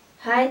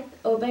Hive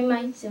Open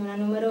My, semana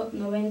número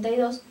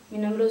 92. Mi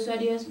nombre de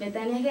usuario es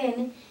Titanic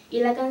y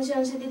la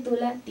canción se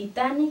titula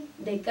Titanic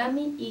de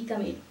Cami y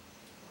Camilo.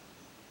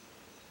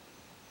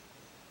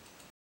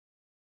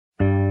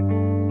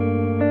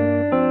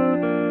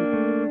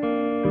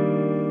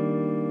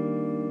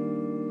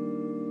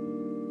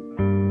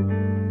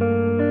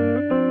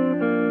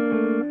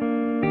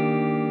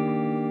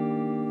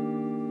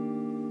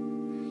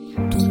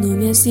 Tú no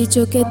me has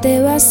dicho que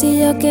te vas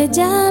y yo que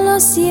ya lo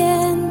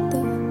siento,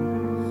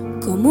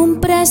 como un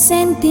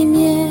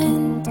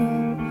presentimiento.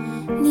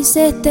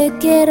 Dices te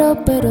quiero,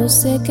 pero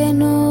sé que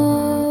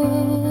no.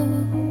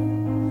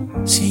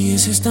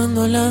 Sigues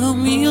estando al lado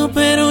mío,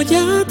 pero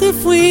ya te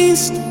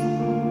fuiste.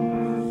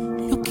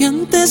 Lo que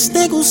antes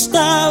te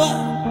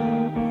gustaba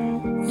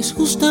es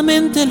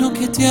justamente lo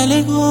que te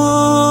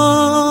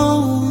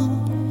alejó.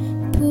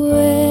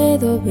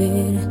 Puedo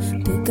ver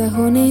tus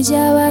cajones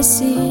ya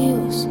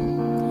vacíos,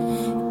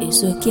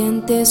 esos que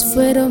antes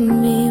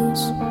fueron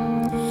míos.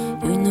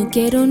 Hoy no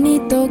quiero ni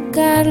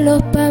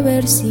tocarlos pa'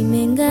 ver si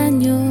me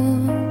engaño.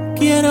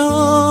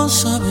 Quiero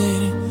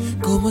saber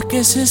cómo es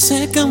que se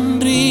seca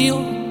un río,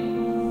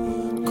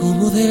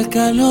 cómo del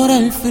calor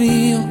al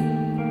frío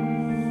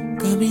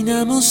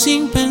caminamos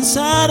sin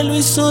pensarlo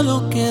y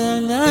solo queda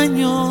el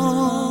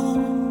daño.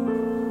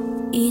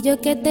 Y yo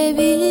que te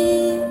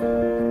vi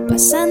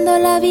pasando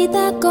la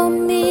vida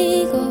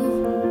conmigo,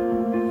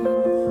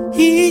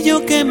 y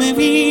yo que me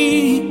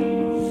vi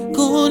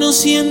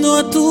conociendo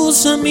a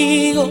tus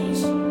amigos.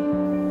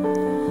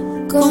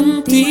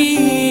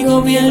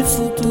 Contigo vi el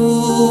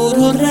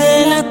futuro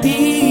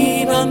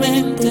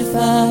relativamente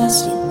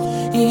fácil.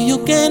 Y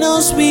yo que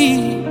nos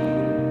vi,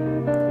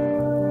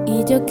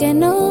 y yo que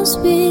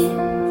nos vi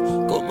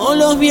como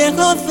los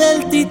viejos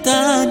del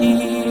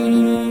Titanic,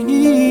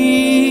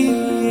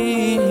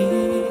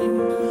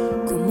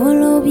 como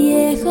lo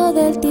viejo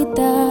del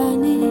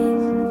Titanic.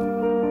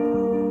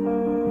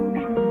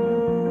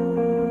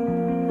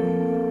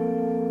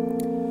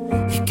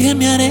 ¿Y qué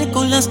me haré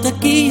con las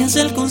taquillas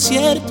del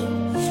concierto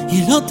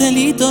y el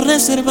hotelito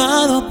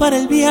reservado para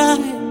el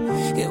viaje?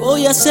 ¿Qué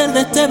voy a hacer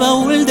de este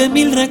baúl de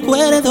 1000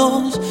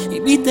 recuerdos y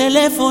mi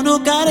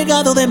teléfono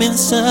cargado de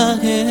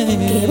mensajes?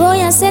 ¿Qué voy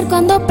a hacer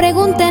cuando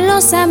pregunten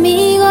los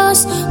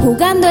amigos?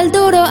 Jugando el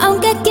duro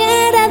aunque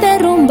quiera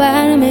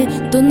derrumbarme.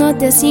 Tú no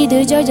te has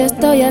ido y yo ya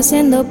estoy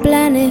haciendo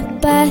planes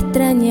pa'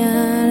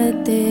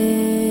 extrañarte.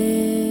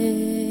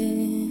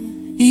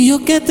 Y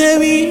yo que te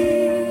vi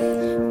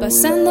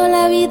pasando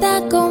la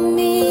vida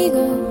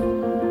conmigo,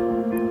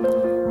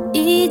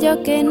 y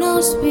yo que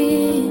nos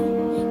vi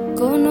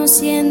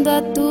conociendo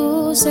a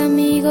tus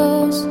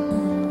amigos.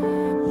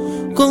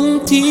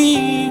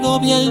 Contigo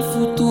vi el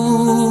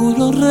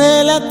futuro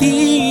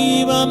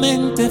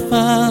relativamente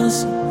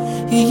fácil.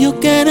 Y yo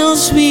que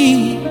nos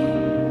vi,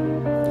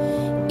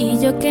 y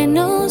yo que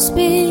nos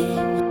vi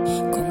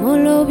como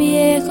lo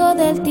viejo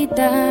del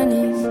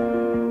Titanic.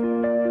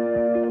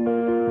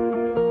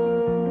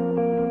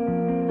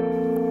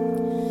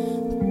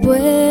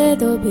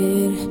 Puedo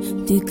ver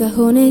tus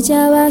cajones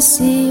ya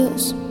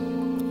vacíos,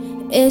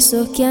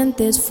 esos que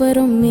antes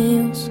fueron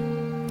míos.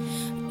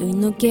 Hoy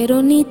no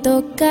quiero ni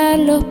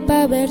tocarlos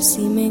pa' ver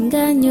si me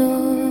engaño.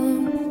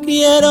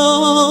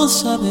 quiero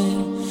saber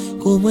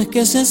cómo es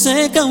que se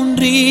seca un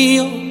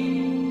río,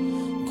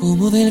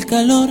 cómo del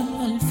calor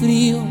al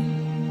frío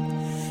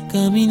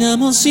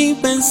caminamos sin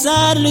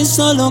pensarlo y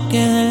solo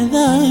queda el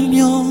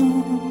daño.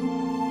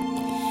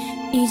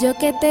 Y yo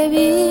que te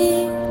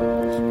vi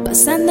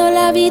pasando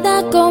la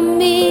vida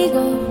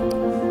conmigo,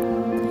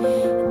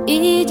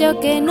 y yo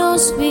que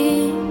nos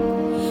vi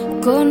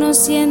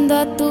conociendo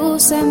a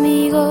tus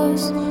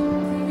amigos.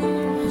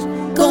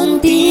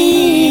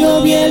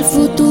 Contigo vi el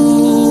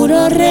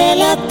futuro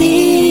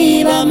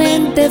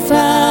relativamente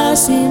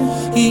fácil.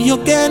 Y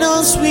yo que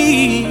nos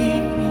vi,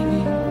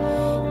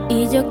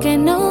 y yo que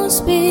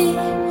nos vi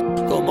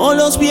como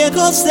los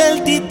viejos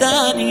del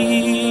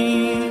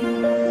Titanic,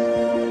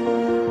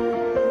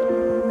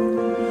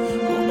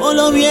 como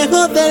los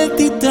viejos del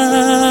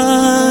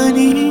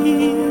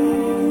Titanic.